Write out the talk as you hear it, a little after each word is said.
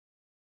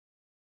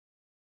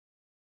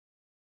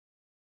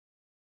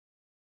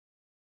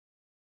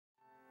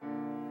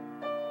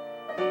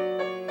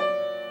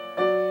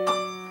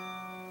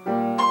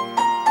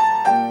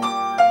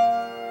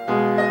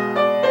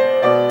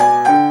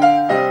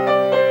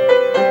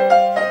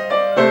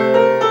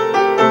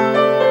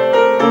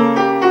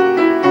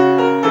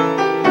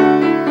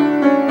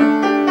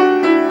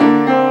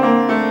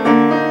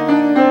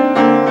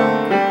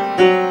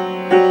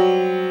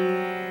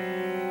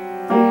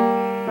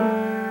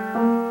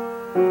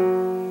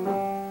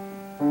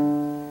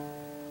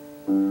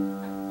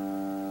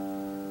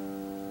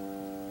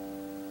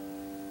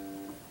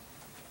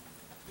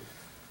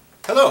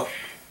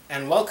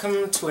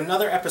Welcome to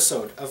another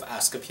episode of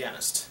Ask a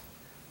Pianist.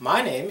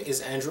 My name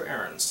is Andrew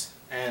Aarons,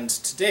 and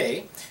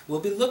today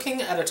we'll be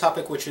looking at a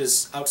topic which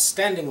is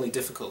outstandingly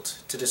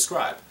difficult to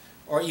describe,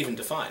 or even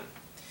define.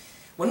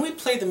 When we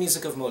play the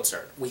music of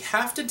Mozart, we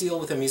have to deal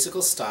with a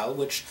musical style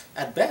which,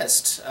 at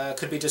best,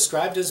 could be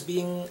described as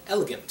being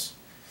elegant.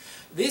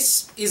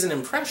 This is an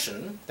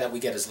impression that we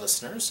get as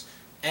listeners,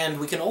 and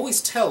we can always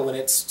tell when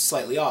it's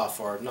slightly off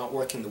or not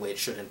working the way it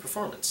should in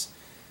performance.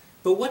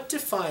 But what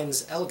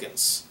defines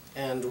elegance?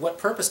 And what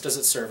purpose does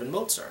it serve in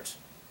Mozart?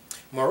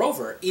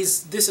 Moreover,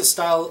 is this a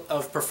style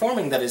of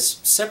performing that is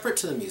separate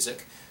to the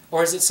music,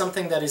 or is it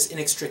something that is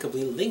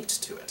inextricably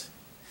linked to it?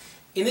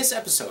 In this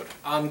episode,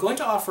 I'm going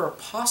to offer a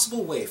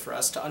possible way for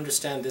us to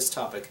understand this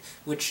topic,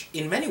 which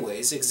in many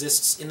ways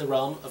exists in the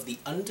realm of the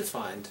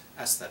undefined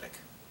aesthetic.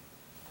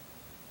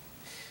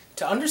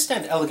 To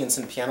understand elegance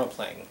in piano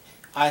playing,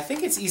 I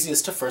think it's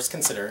easiest to first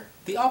consider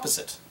the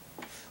opposite.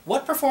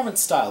 What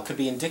performance style could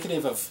be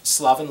indicative of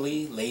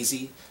slovenly,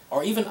 lazy,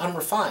 or even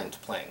unrefined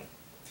playing?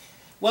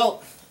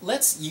 Well,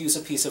 let's use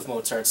a piece of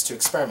Mozart's to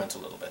experiment a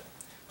little bit.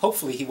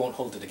 Hopefully he won't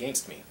hold it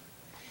against me.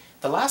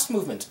 The last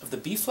movement of the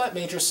B-flat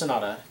major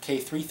Sonata,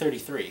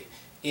 K333,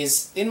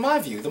 is, in my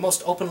view, the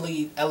most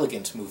openly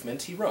elegant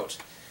movement he wrote,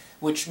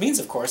 which means,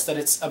 of course, that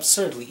it's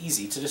absurdly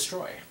easy to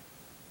destroy.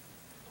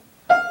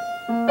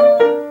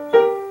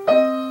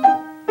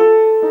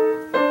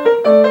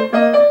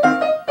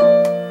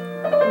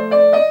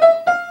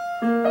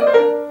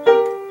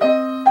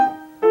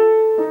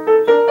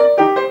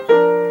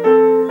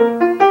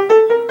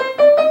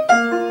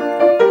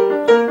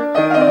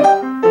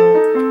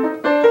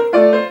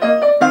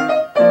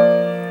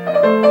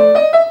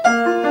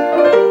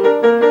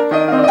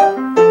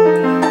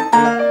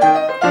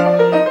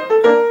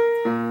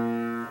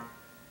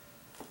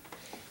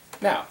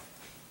 Now,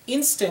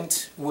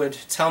 instinct would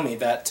tell me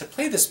that to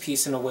play this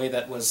piece in a way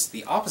that was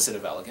the opposite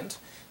of elegant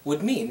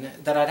would mean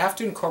that I'd have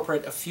to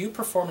incorporate a few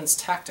performance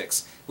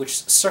tactics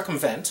which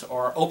circumvent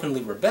or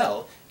openly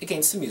rebel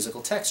against the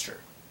musical texture.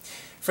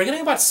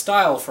 Forgetting about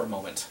style for a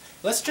moment,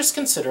 let's just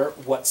consider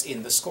what's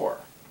in the score.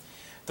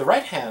 The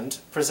right hand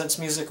presents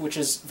music which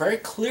is very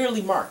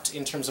clearly marked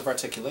in terms of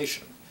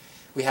articulation.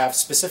 We have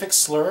specific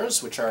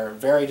slurs which are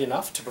varied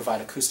enough to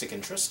provide acoustic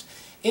interest,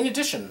 in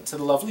addition to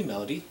the lovely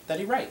melody that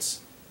he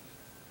writes.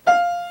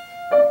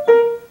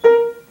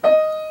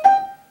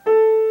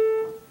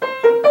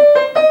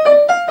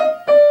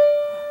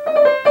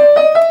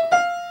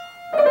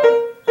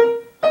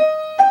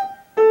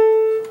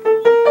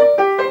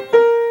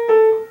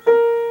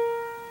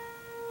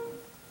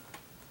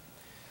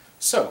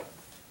 So,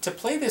 to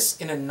play this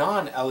in a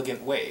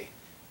non-elegant way,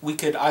 we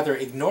could either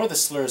ignore the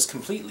slurs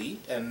completely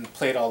and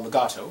play it all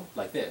legato,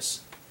 like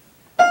this,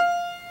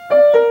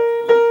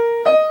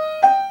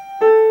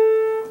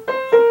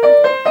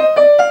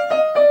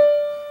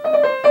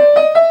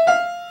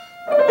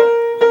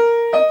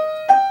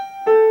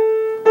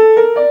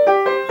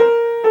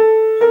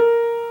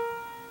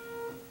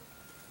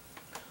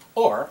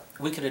 or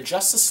we could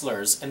adjust the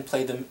slurs and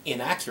play them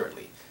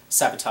inaccurately,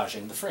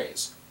 sabotaging the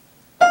phrase.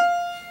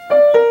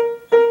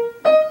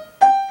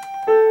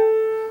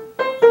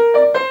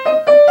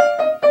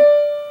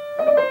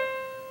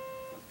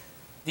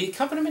 The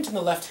accompaniment in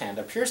the left hand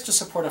appears to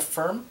support a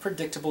firm,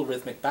 predictable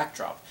rhythmic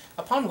backdrop,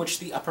 upon which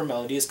the upper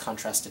melody is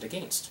contrasted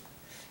against.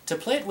 To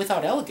play it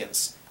without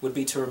elegance would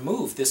be to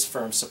remove this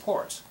firm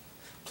support.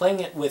 Playing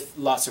it with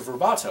lots of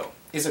rubato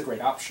is a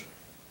great option.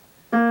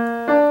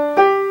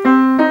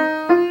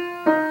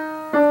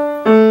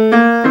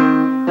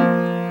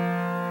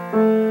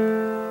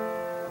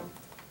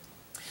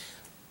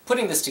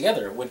 Putting this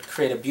together would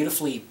create a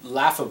beautifully,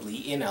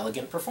 laughably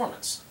inelegant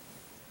performance.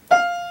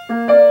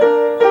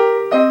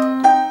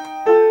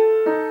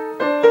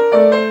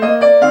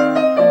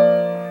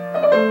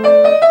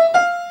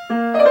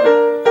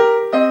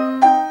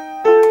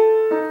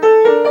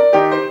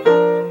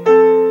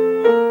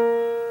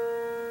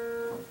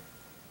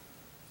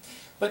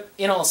 But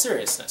in all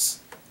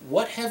seriousness,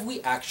 what have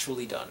we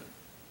actually done?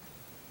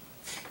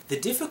 The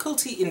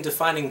difficulty in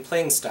defining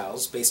playing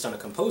styles based on a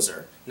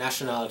composer,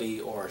 nationality,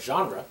 or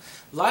genre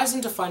lies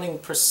in defining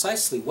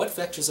precisely what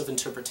vectors of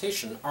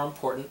interpretation are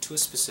important to a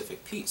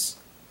specific piece.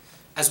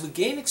 As we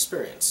gain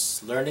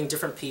experience, learning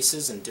different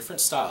pieces and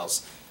different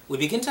styles, we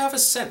begin to have a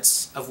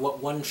sense of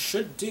what one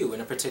should do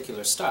in a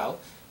particular style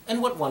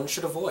and what one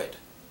should avoid.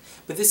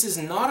 But this is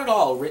not at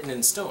all written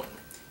in stone,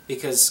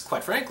 because,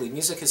 quite frankly,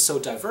 music is so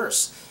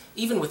diverse,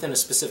 even within a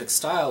specific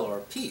style or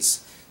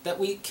piece, that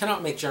we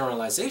cannot make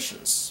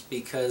generalizations,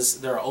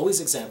 because there are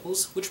always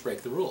examples which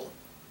break the rule.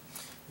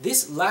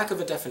 This lack of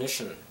a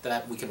definition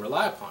that we can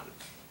rely upon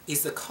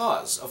is the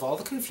cause of all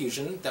the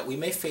confusion that we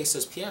may face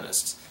as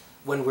pianists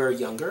when we're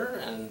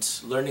younger and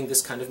learning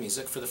this kind of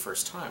music for the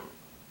first time.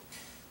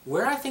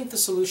 Where I think the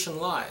solution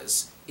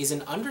lies is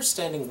in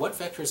understanding what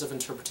vectors of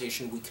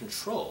interpretation we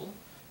control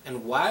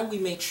and why we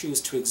may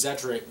choose to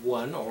exaggerate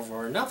one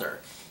over another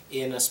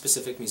in a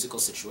specific musical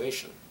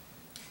situation.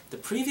 The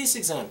previous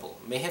example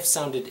may have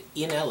sounded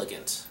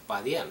inelegant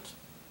by the end,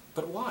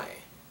 but why?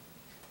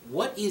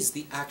 What is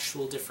the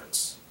actual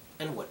difference,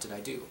 and what did I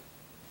do?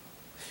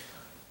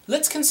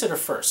 Let's consider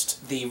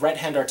first the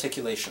right-hand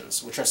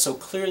articulations, which are so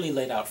clearly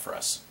laid out for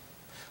us.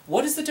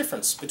 What is the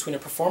difference between a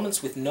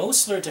performance with no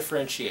slur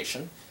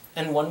differentiation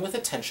and one with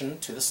attention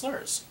to the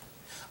slurs?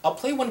 I'll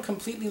play one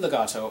completely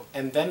legato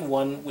and then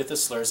one with the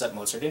slurs that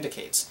Mozart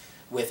indicates,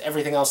 with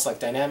everything else like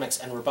dynamics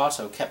and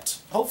rubato kept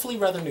hopefully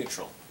rather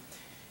neutral.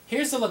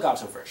 Here's the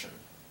legato version.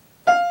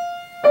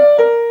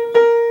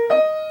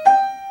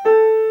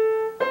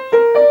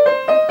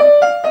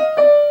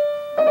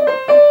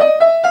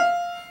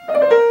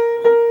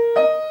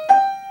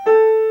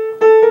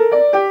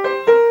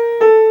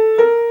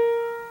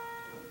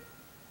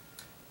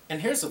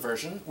 And here's the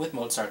version with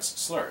Mozart's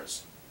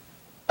slurs.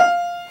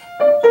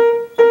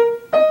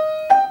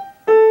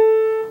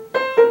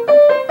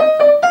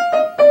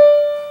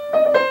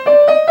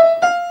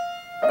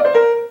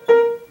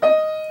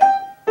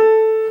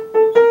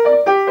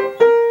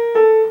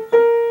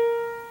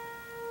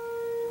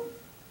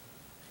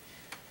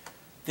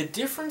 The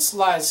difference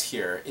lies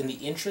here in the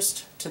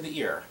interest to the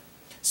ear,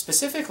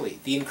 specifically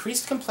the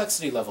increased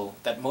complexity level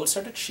that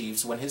Mozart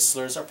achieves when his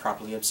slurs are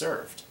properly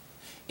observed.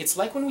 It's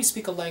like when we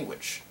speak a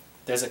language.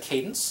 There's a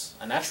cadence,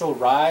 a natural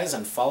rise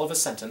and fall of a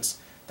sentence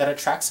that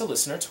attracts a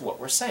listener to what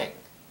we're saying.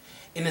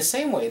 In the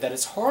same way that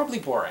it's horribly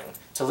boring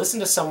to listen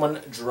to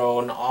someone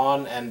drone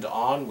on and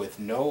on with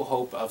no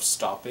hope of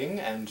stopping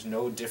and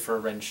no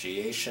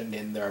differentiation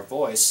in their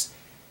voice,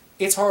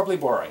 it's horribly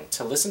boring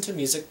to listen to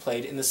music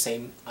played in the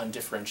same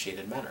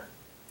undifferentiated manner.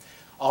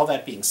 All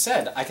that being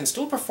said, I can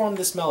still perform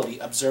this melody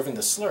observing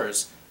the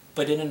slurs,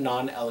 but in a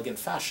non-elegant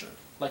fashion,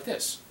 like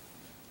this.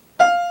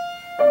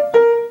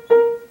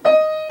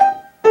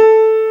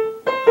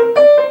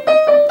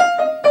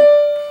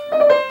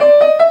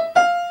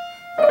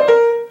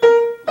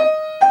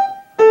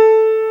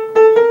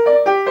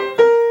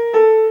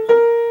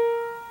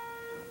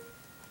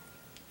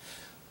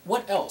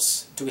 What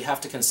else do we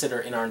have to consider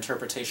in our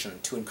interpretation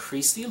to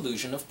increase the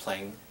illusion of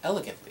playing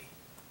elegantly?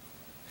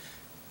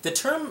 The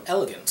term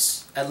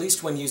elegance, at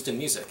least when used in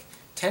music,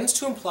 tends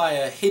to imply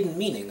a hidden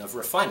meaning of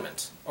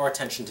refinement or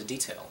attention to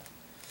detail.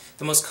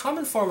 The most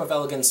common form of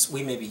elegance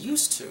we may be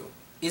used to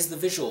is the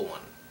visual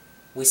one.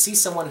 We see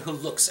someone who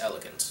looks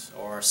elegant,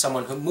 or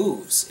someone who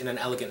moves in an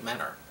elegant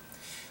manner.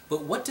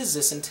 But what does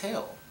this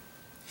entail?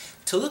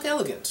 To look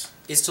elegant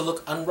is to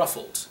look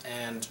unruffled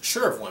and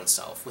sure of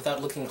oneself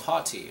without looking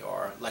haughty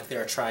or like they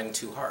are trying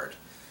too hard.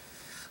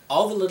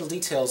 All the little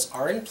details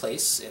are in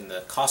place in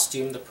the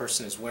costume the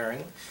person is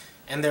wearing,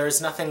 and there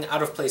is nothing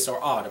out of place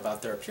or odd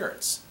about their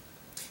appearance.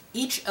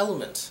 Each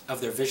element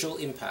of their visual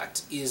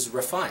impact is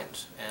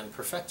refined and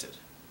perfected.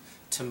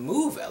 To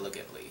move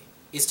elegantly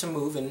is to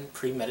move in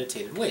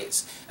premeditated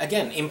ways,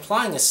 again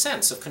implying a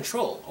sense of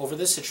control over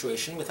the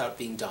situation without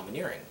being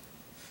domineering.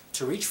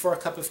 To reach for a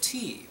cup of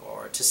tea,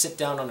 or to sit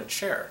down on a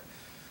chair.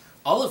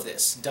 All of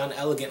this, done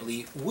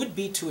elegantly, would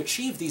be to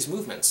achieve these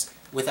movements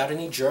without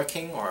any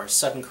jerking or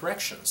sudden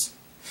corrections.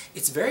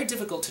 It's very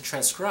difficult to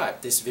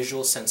transcribe this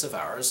visual sense of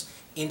ours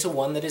into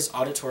one that is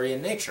auditory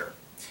in nature,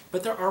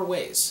 but there are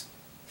ways.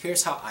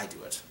 Here's how I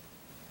do it.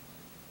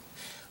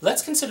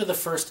 Let's consider the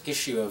first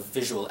issue of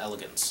visual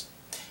elegance.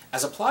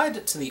 As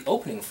applied to the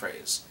opening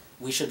phrase,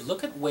 we should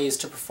look at ways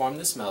to perform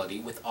this melody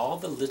with all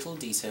the little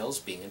details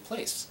being in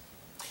place.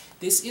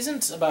 This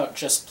isn't about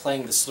just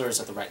playing the slurs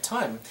at the right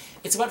time,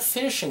 it's about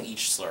finishing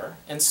each slur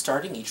and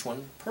starting each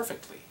one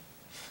perfectly.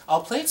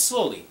 I'll play it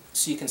slowly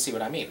so you can see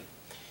what I mean.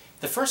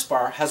 The first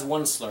bar has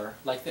one slur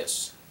like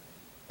this.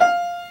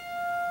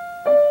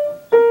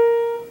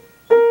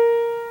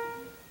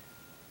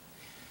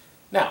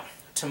 Now,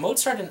 to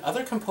Mozart and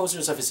other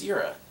composers of his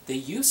era, the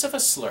use of a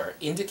slur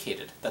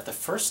indicated that the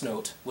first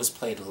note was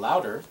played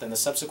louder than the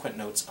subsequent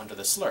notes under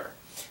the slur,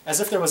 as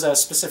if there was a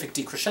specific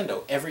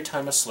decrescendo every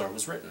time a slur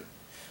was written.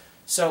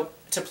 So,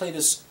 to play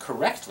this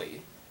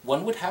correctly,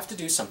 one would have to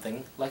do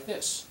something like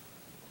this.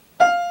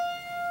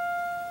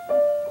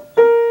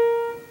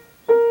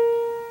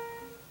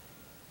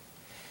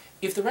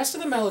 If the rest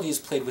of the melody is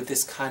played with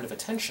this kind of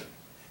attention,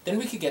 then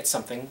we could get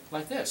something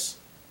like this.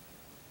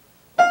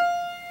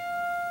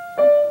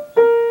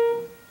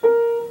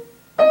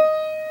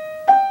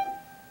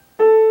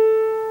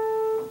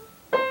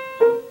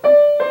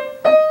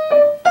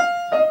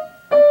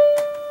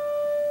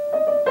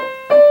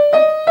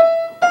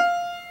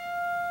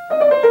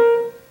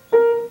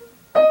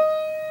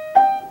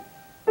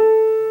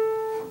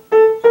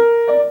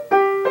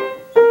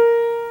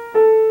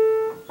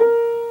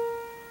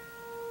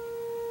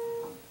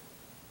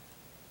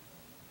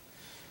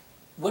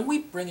 When we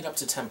bring it up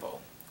to tempo,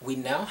 we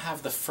now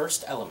have the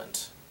first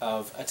element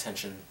of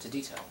attention to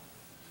detail.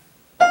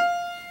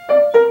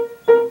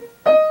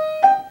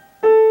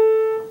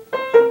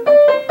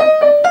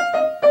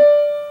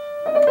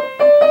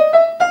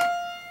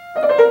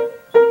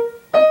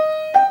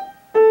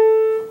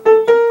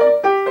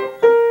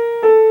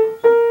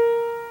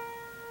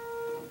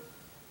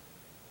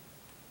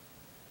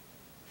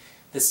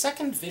 The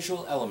second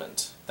visual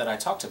element that I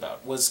talked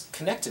about was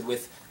connected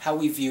with how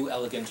we view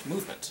elegant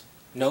movement.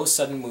 No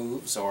sudden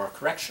moves or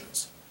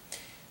corrections.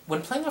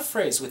 When playing a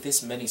phrase with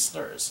this many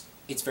slurs,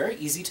 it's very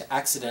easy to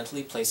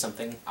accidentally play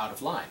something out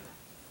of line.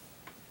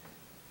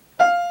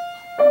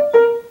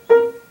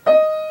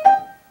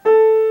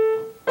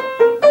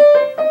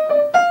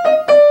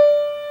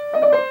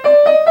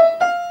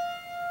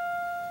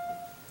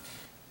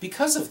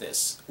 Because of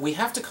this, we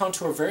have to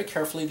contour very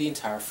carefully the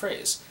entire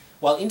phrase,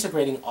 while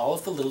integrating all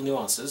of the little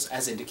nuances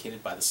as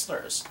indicated by the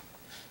slurs.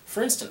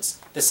 For instance,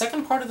 the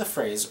second part of the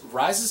phrase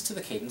rises to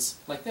the cadence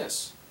like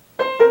this.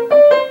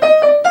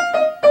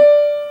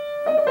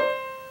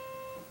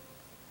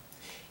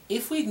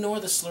 If we ignore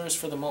the slurs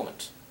for the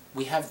moment,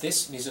 we have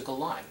this musical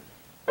line.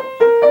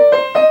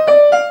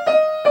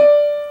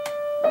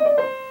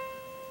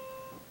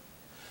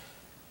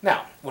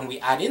 Now, when we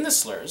add in the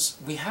slurs,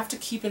 we have to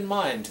keep in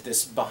mind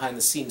this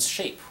behind-the-scenes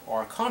shape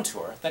or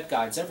contour that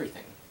guides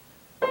everything.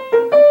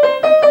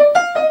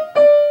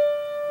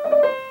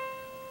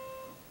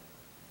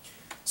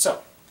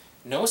 So,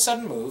 no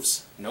sudden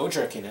moves, no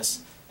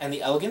jerkiness, and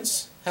the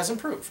elegance has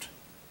improved.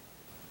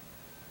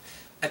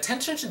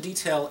 Attention to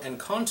detail and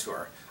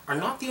contour are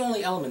not the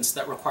only elements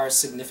that require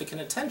significant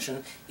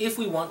attention if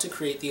we want to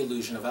create the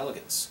illusion of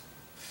elegance.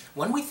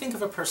 When we think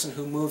of a person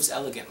who moves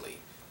elegantly,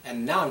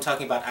 and now I'm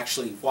talking about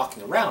actually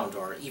walking around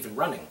or even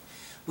running,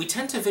 we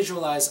tend to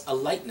visualize a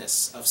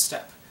lightness of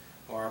step,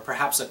 or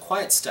perhaps a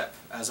quiet step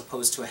as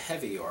opposed to a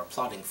heavy or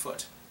plodding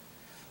foot.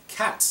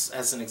 Cats,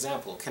 as an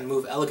example, can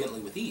move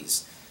elegantly with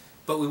ease,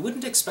 but we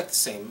wouldn't expect the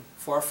same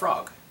for a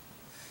frog.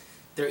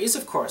 There is,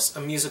 of course, a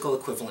musical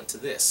equivalent to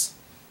this: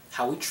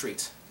 how we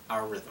treat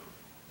our rhythm.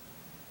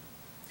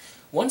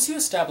 Once you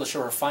establish a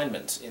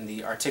refinement in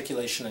the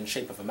articulation and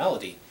shape of a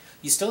melody,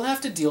 you still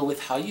have to deal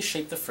with how you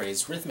shape the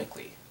phrase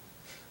rhythmically.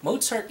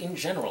 Mozart in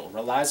general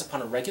relies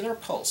upon a regular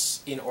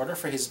pulse in order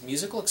for his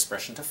musical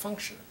expression to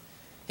function.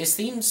 His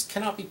themes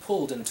cannot be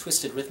pulled and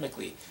twisted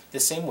rhythmically the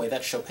same way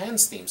that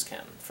Chopin's themes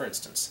can, for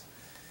instance.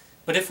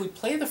 But if we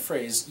play the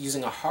phrase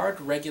using a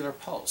hard, regular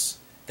pulse,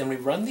 then we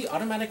run the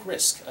automatic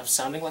risk of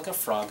sounding like a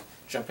frog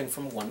jumping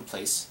from one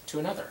place to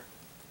another.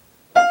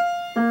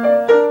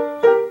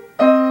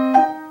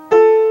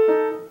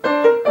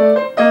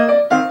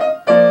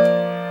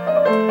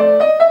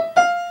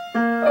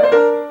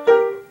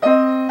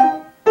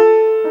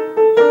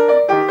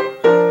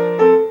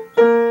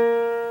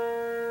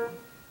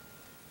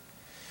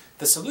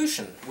 The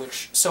solution,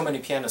 which so many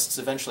pianists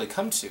eventually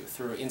come to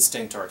through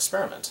instinct or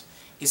experiment,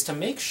 is to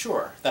make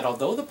sure that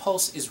although the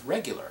pulse is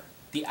regular,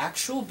 the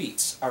actual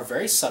beats are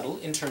very subtle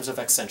in terms of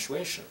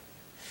accentuation.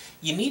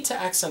 You need to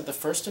accent the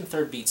first and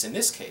third beats in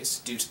this case,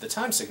 due to the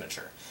time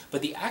signature,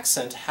 but the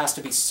accent has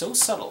to be so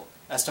subtle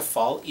as to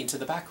fall into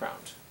the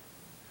background.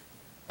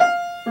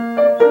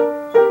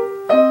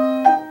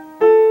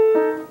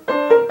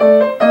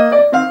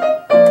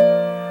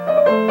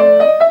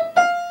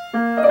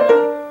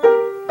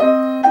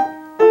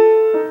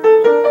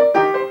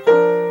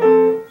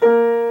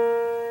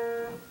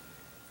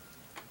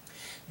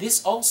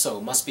 This also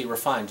must be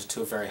refined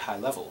to a very high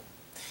level.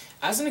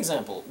 As an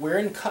example, we're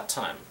in cut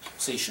time,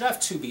 so you should have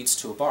 2 beats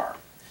to a bar.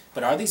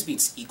 But are these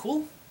beats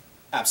equal?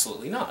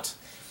 Absolutely not.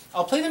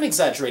 I'll play them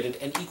exaggerated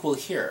and equal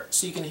here,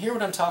 so you can hear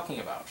what I'm talking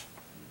about.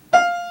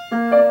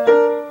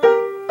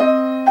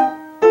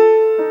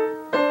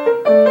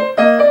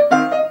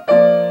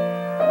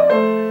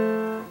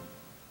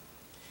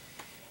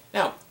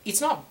 Now,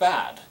 it's not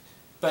bad,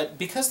 but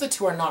because the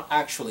two are not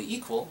actually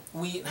equal,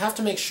 we have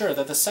to make sure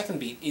that the second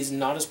beat is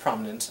not as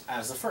prominent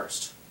as the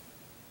first.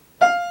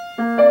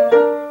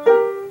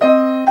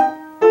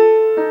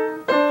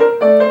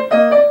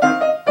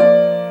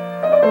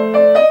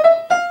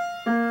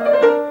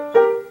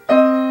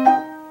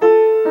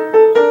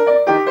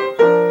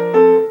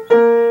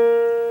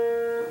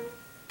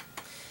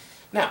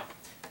 Now,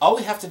 all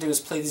we have to do is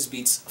play these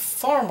beats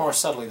far more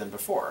subtly than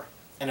before,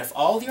 and if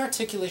all the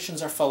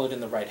articulations are followed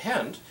in the right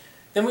hand,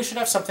 then we should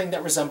have something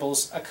that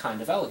resembles a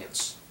kind of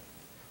elegance.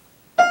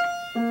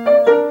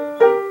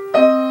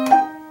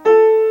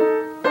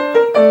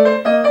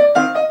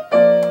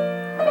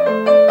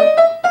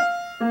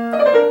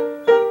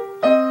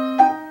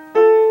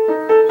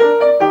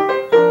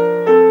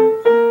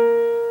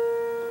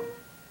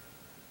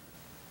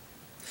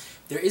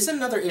 There is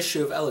another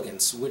issue of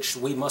elegance which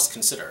we must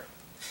consider.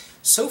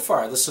 So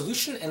far, the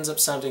solution ends up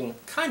sounding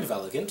kind of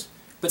elegant,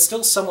 but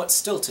still somewhat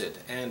stilted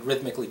and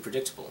rhythmically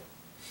predictable.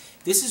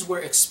 This is where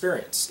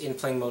experience in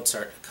playing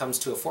Mozart comes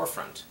to a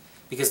forefront,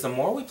 because the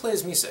more we play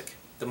his music,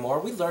 the more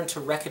we learn to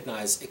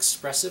recognize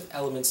expressive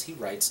elements he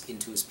writes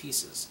into his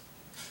pieces.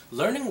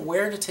 Learning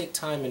where to take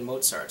time in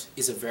Mozart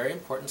is a very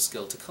important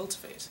skill to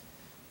cultivate,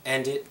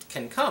 and it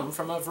can come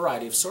from a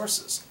variety of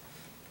sources.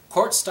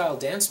 Court-style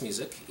dance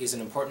music is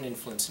an important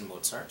influence in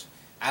Mozart,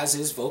 as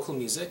is vocal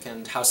music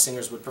and how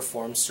singers would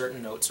perform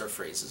certain notes or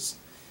phrases.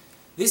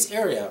 This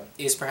area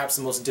is perhaps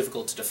the most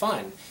difficult to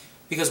define,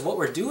 because what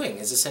we're doing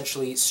is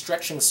essentially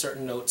stretching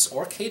certain notes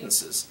or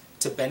cadences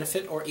to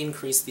benefit or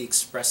increase the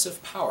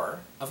expressive power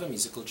of a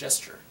musical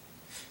gesture.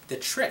 The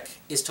trick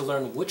is to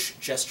learn which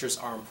gestures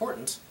are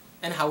important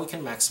and how we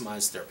can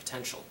maximize their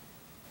potential.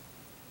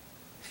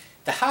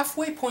 The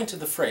halfway point of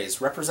the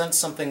phrase represents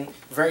something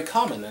very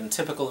common and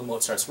typical in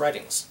Mozart's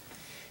writings.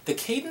 The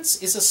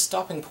cadence is a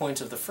stopping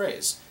point of the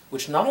phrase,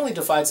 which not only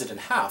divides it in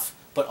half,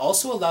 but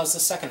also allows the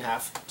second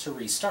half to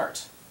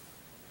restart.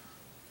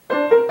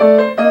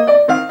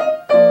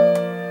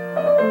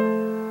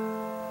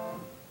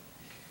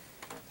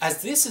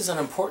 As this is an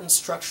important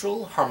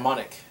structural,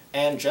 harmonic,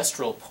 and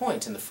gestural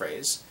point in the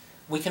phrase,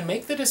 we can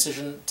make the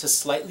decision to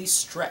slightly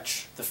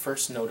stretch the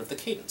first note of the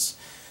cadence,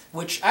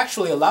 which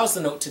actually allows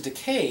the note to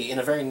decay in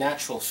a very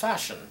natural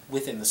fashion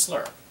within the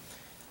slur.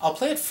 I'll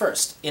play it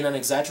first in an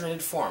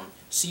exaggerated form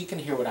so you can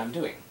hear what I'm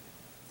doing.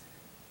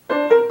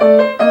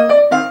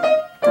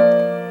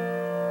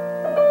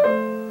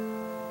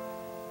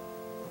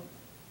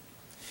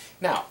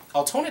 Now,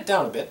 I'll tone it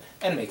down a bit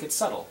and make it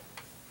subtle.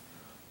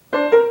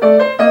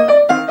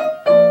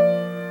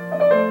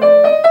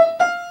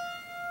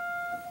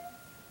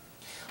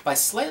 By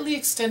slightly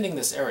extending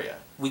this area,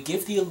 we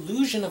give the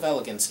illusion of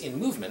elegance in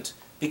movement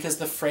because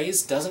the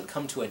phrase doesn't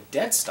come to a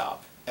dead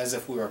stop, as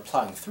if we were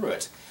plowing through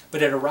it,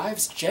 but it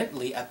arrives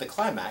gently at the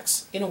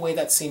climax in a way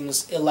that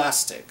seems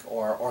elastic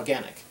or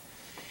organic.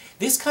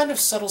 This kind of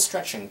subtle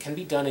stretching can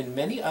be done in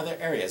many other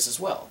areas as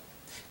well.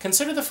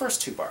 Consider the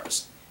first two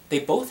bars. They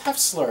both have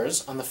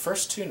slurs on the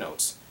first two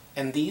notes,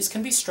 and these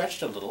can be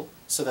stretched a little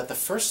so that the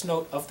first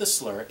note of the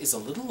slur is a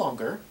little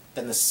longer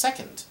than the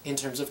second in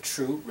terms of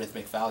true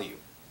rhythmic value.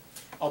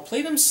 I'll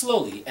play them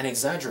slowly and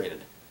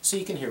exaggerated so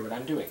you can hear what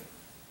I'm doing.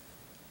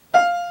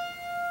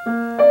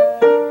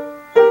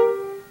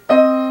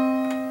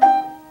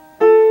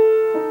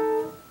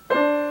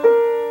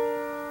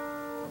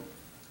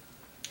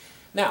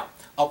 Now,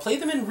 I'll play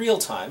them in real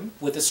time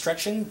with the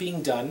stretching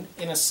being done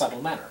in a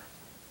subtle manner.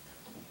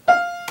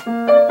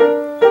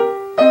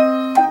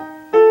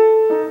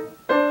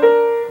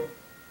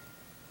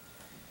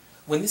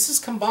 When this is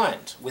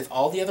combined with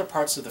all the other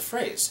parts of the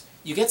phrase,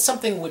 you get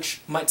something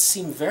which might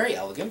seem very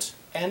elegant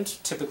and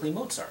typically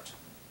Mozart.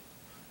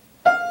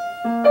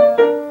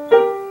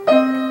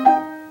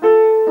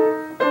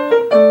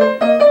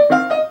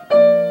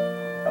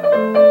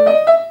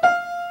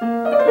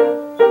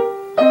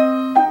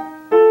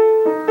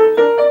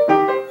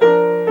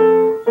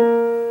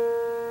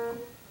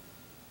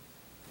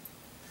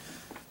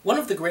 One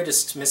of the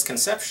greatest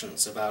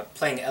misconceptions about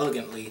playing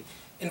elegantly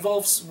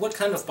involves what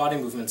kind of body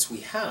movements we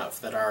have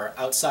that are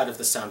outside of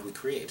the sound we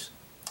create.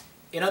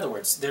 In other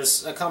words,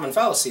 there's a common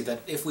fallacy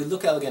that if we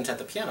look elegant at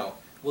the piano,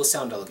 we'll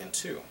sound elegant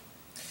too.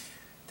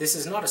 This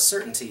is not a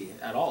certainty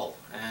at all,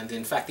 and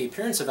in fact the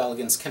appearance of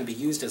elegance can be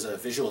used as a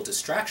visual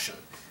distraction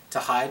to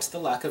hide the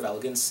lack of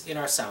elegance in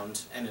our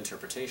sound and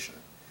interpretation.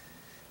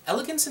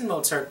 Elegance in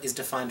Mozart is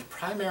defined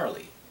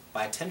primarily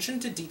by attention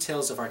to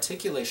details of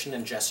articulation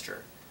and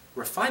gesture,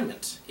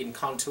 refinement in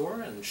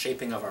contour and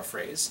shaping of our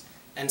phrase,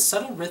 and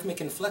subtle rhythmic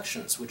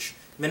inflections which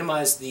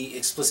minimize the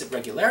explicit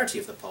regularity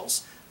of the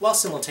pulse while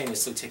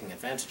simultaneously taking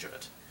advantage of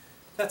it.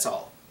 That's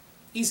all.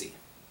 Easy,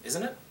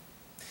 isn't it?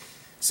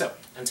 So,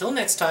 until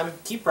next time,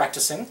 keep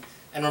practicing,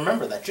 and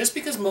remember that just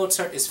because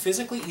Mozart is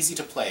physically easy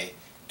to play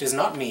does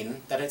not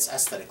mean that it's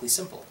aesthetically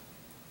simple.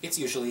 It's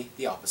usually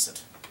the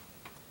opposite.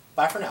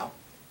 Bye for now.